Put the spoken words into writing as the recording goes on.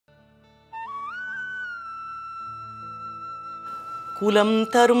குலம்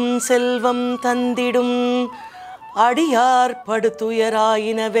தரும் செல்வம் தந்திடும் அடியார்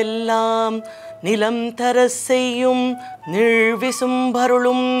படுதுயராயினவெல்லாம் நிலம் தர செய்யும்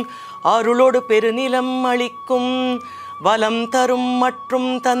நிழ்விசும்பருளும் அருளோடு பெருநிலம் அளிக்கும் வலம் தரும்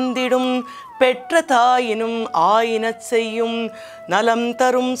மற்றும் தந்திடும் பெற்ற தாயினும் ஆயினச் செய்யும் நலம்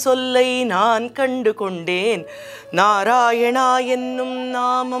தரும் சொல்லை நான் கண்டு கொண்டேன் நாராயணா என்னும்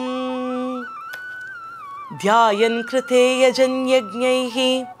நாமம் ध्यायन् कृते यजन् यज्ञैः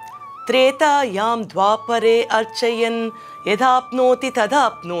त्रेतायां द्वापरे अर्चयन् यदाप्नोति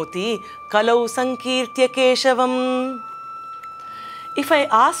तदाप्नोति कलौ संकीर्त्य केशवम्. If I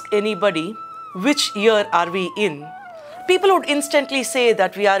ask anybody which year are we in, people would instantly say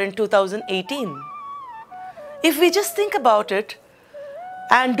that we are in 2018. If we just think about it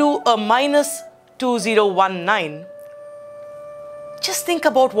and do a minus 2019, just think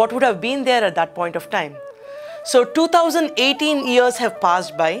about what would have been there at that point of time. So 2018 years have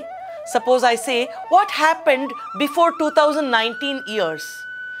passed by. Suppose I say, what happened before 2019 years?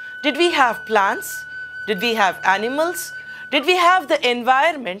 Did we have plants? Did we have animals? Did we have the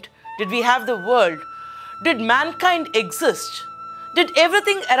environment? Did we have the world? Did mankind exist? Did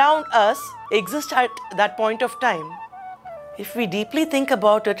everything around us exist at that point of time? If we deeply think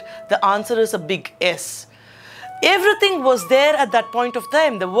about it, the answer is a big S. Everything was there at that point of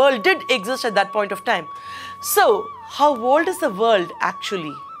time. The world did exist at that point of time. So, how old is the world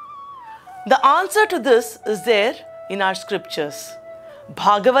actually? The answer to this is there in our scriptures.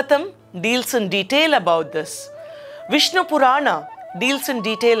 Bhagavatam deals in detail about this. Vishnu Purana deals in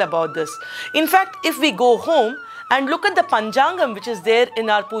detail about this. In fact, if we go home and look at the Panchangam which is there in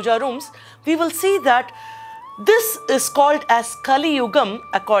our puja rooms, we will see that this is called as Kali Yugam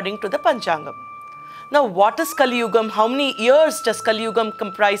according to the Panchangam. Now, what is Kali Yugam? How many years does Kali Yugam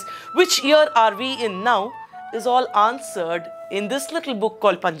comprise? Which year are we in now? Is all answered in this little book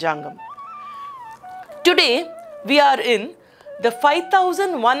called Panchangam. Today, we are in the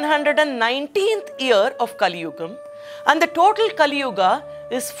 5119th year of Kali Yugam, and the total Kali Yuga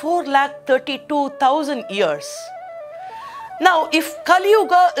is 4,32,000 years. Now, if Kali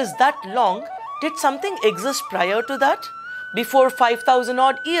Yuga is that long, did something exist prior to that? Before 5,000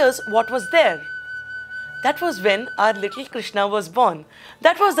 odd years, what was there? That was when our little Krishna was born.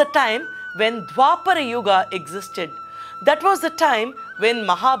 That was the time when Dwapara Yuga existed. That was the time when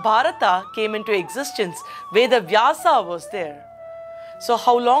Mahabharata came into existence, Veda Vyasa was there. So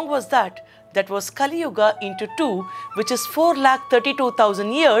how long was that? That was Kali Yuga into 2, which is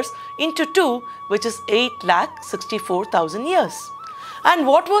 4,32,000 years, into 2, which is 8,64,000 years. And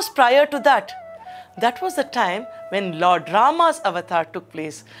what was prior to that? That was the time when Lord Rama's avatar took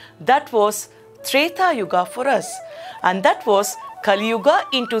place. That was Treta Yuga for us, and that was Kali Yuga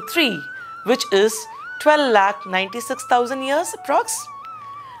into 3, which is 12,96,000 years approx.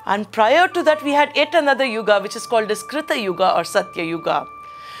 And prior to that we had yet another Yuga which is called as Krita Yuga or Satya Yuga,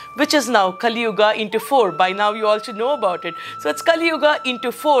 which is now Kali Yuga into 4. By now you all should know about it. So it's Kali Yuga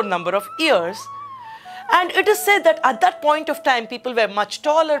into 4 number of years. And it is said that at that point of time, people were much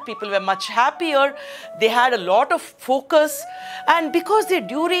taller, people were much happier, they had a lot of focus, and because their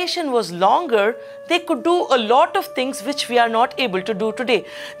duration was longer, they could do a lot of things which we are not able to do today.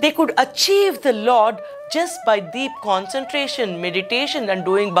 They could achieve the Lord just by deep concentration, meditation, and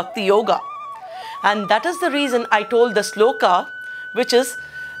doing Bhakti Yoga. And that is the reason I told the sloka, which is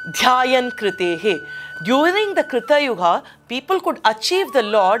Dhyayan Kritehe. During the Krita Yuga, people could achieve the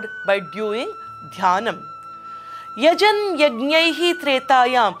Lord by doing Dhyanam. Yajan Yajnaihi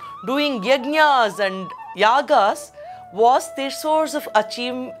Tretayam, doing yajnas and yagas was their source of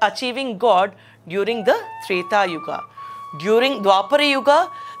achieving God during the Treta Yuga. During Dwapara Yuga,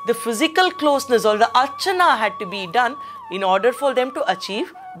 the physical closeness or the archana had to be done in order for them to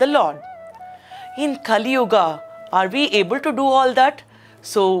achieve the Lord. In Kali Yuga, are we able to do all that?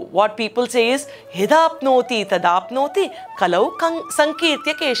 So what people say is, Hedapnoti tadapnoti kalau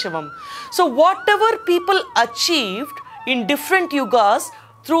sankirtya keshavam. So whatever people achieved in different yugas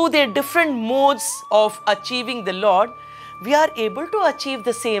through their different modes of achieving the Lord, we are able to achieve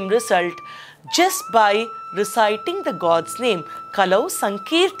the same result just by reciting the God's name. Kalau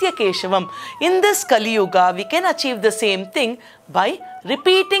sankirtya keshavam. In this Kali Yuga, we can achieve the same thing by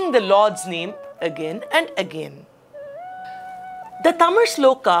repeating the Lord's name again and again. The Tamil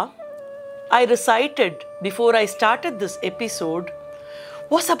sloka I recited before I started this episode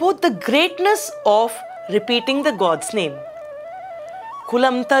was about the greatness of repeating the God's name.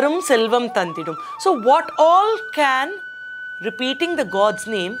 Kulam tarum selvam tandidum. So what all can repeating the God's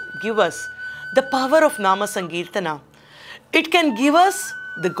name give us? The power of Nama Sankirtana. It can give us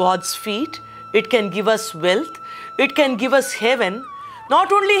the God's feet. It can give us wealth. It can give us heaven.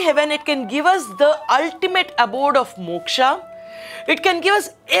 Not only heaven, it can give us the ultimate abode of moksha. It can give us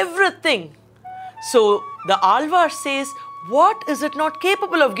everything. So the Alvar says, what is it not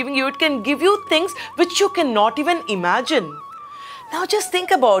capable of giving you? It can give you things which you cannot even imagine. Now just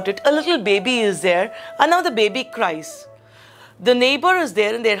think about it. A little baby is there and now the baby cries. The neighbor is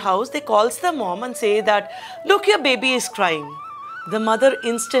there in their house. They calls the mom and say that, look, your baby is crying. The mother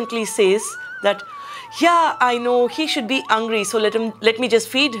instantly says that, yeah, I know he should be hungry, so let me just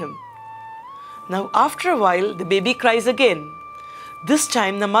feed him. Now after a while, the baby cries again. This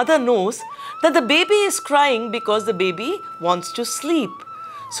time the mother knows that the baby is crying because the baby wants to sleep.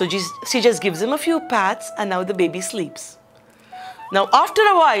 So she just gives him a few pats and now the baby sleeps. Now after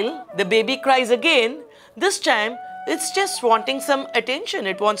a while, the baby cries again. This time, it's just wanting some attention.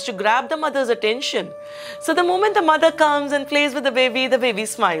 It wants to grab the mother's attention. So the moment the mother comes and plays with the baby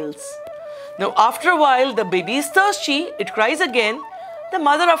smiles. Now after a while, the baby is thirsty. It cries again. The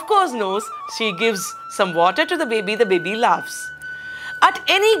mother of course knows. She gives some water to the baby laughs. At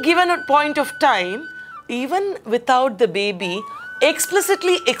any given point of time, even without the baby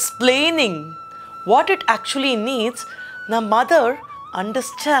explicitly explaining what it actually needs, the mother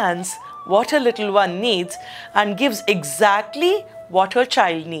understands what her little one needs and gives exactly what her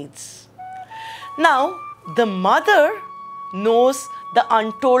child needs. Now, the mother knows the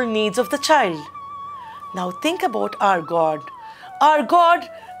untold needs of the child. Now think about our God. Our God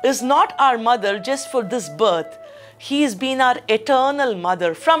is not our mother just for this birth. He has been our eternal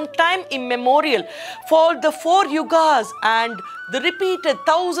mother from time immemorial for the 4 yugas and the repeated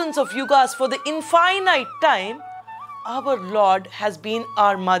thousands of yugas for the infinite time. Our Lord has been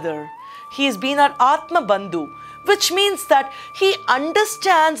our mother. He has been our Atma Bandhu, which means that He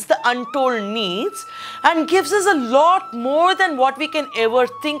understands the untold needs and gives us a lot more than what we can ever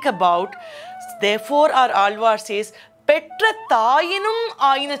think about. Therefore, our Alvar says, Petra Tayinum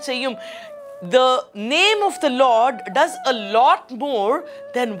Aina Cheyum. The name of the Lord does a lot more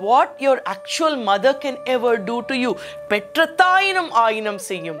than what your actual mother can ever do to you. Petra Tayinum Ainam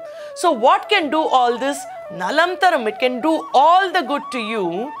Cheyum. So what can do all this? Nalamtaram, it can do all the good to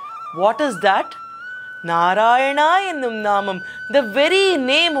you. What is that? Narayana ennum Naamam. The very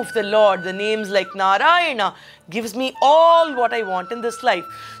name of the Lord, the names like Narayana, gives me all what I want in this life.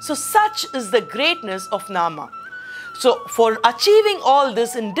 So such is the greatness of Naama. So for achieving all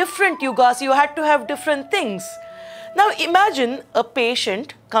this in different yugas, you had to have different things. Now imagine a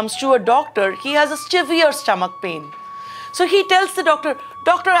patient comes to a doctor, he has a severe stomach pain. So he tells the doctor,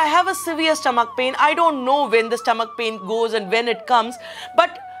 doctor, I have a severe stomach pain. I don't know when the stomach pain goes and when it comes,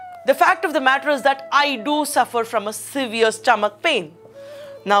 but the fact of the matter is that I do suffer from a severe stomach pain.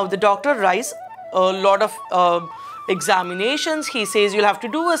 Now the doctor writes a lot of examinations. He says you'll have to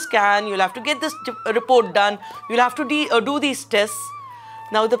do a scan, you'll have to get this report done, you'll have to do these tests.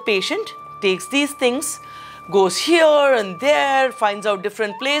 Now the patient takes these things, goes here and there, finds out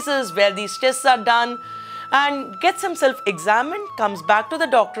different places where these tests are done and gets himself examined, comes back to the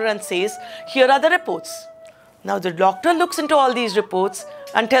doctor and says, here are the reports. Now the doctor looks into all these reports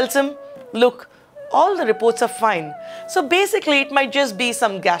and tells him, look, all the reports are fine. So basically it might just be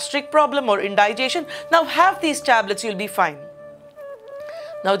some gastric problem or indigestion. Now have these tablets, you'll be fine.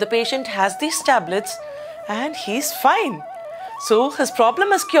 Now the patient has these tablets and he's fine. So his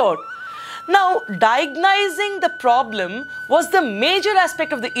problem is cured. Now diagnosing the problem was the major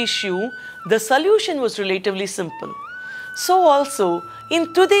aspect of the issue. The solution was relatively simple. So also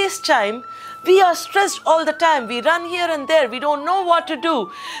in today's time, we are stressed all the time. We run here and there. We don't know what to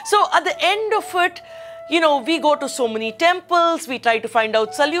do. So at the end of it, we go to so many temples. We try to find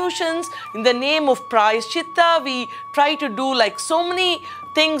out solutions. In the name of Prayaschitta, we try to do like so many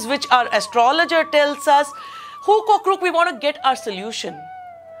things which our astrologer tells us. Hook or crook, we want to get our solution.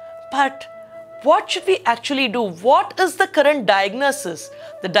 But what should we actually do? What is the current diagnosis?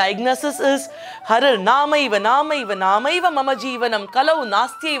 The diagnosis is Harar Naamaiva Naamaiva Naamaiva Mama Jeevanam Kalau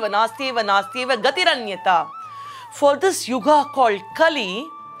Nastyeva Nastyeva Nastyeva Gatiranyata. For this yuga called Kali,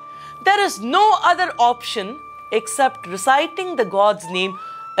 there is no other option except reciting the God's name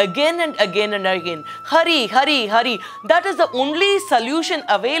again and again and again. Hari, Hari, Hari. That is the only solution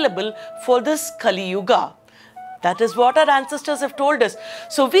available for this Kali Yuga. That is what our ancestors have told us.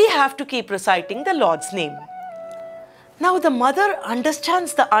 So we have to keep reciting the Lord's name. Now the mother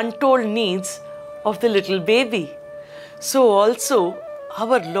understands the untold needs of the little baby. So also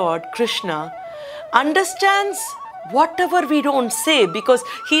our Lord Krishna understands whatever we don't say, because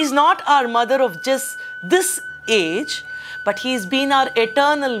He is not our mother of just this age, but He's been our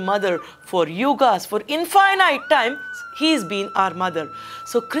eternal mother for yugas, for infinite times. He's been our mother.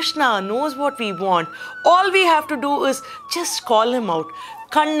 So Krishna knows what we want. All we have to do is just call him out.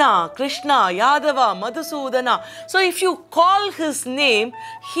 Kanna, Krishna, Yadava, Madhusudana. So if you call his name,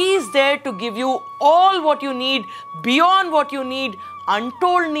 he's there to give you all what you need, beyond what you need.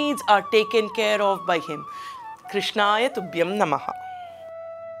 Untold needs are taken care of by him. Krishnaya Tubhyam Namaha.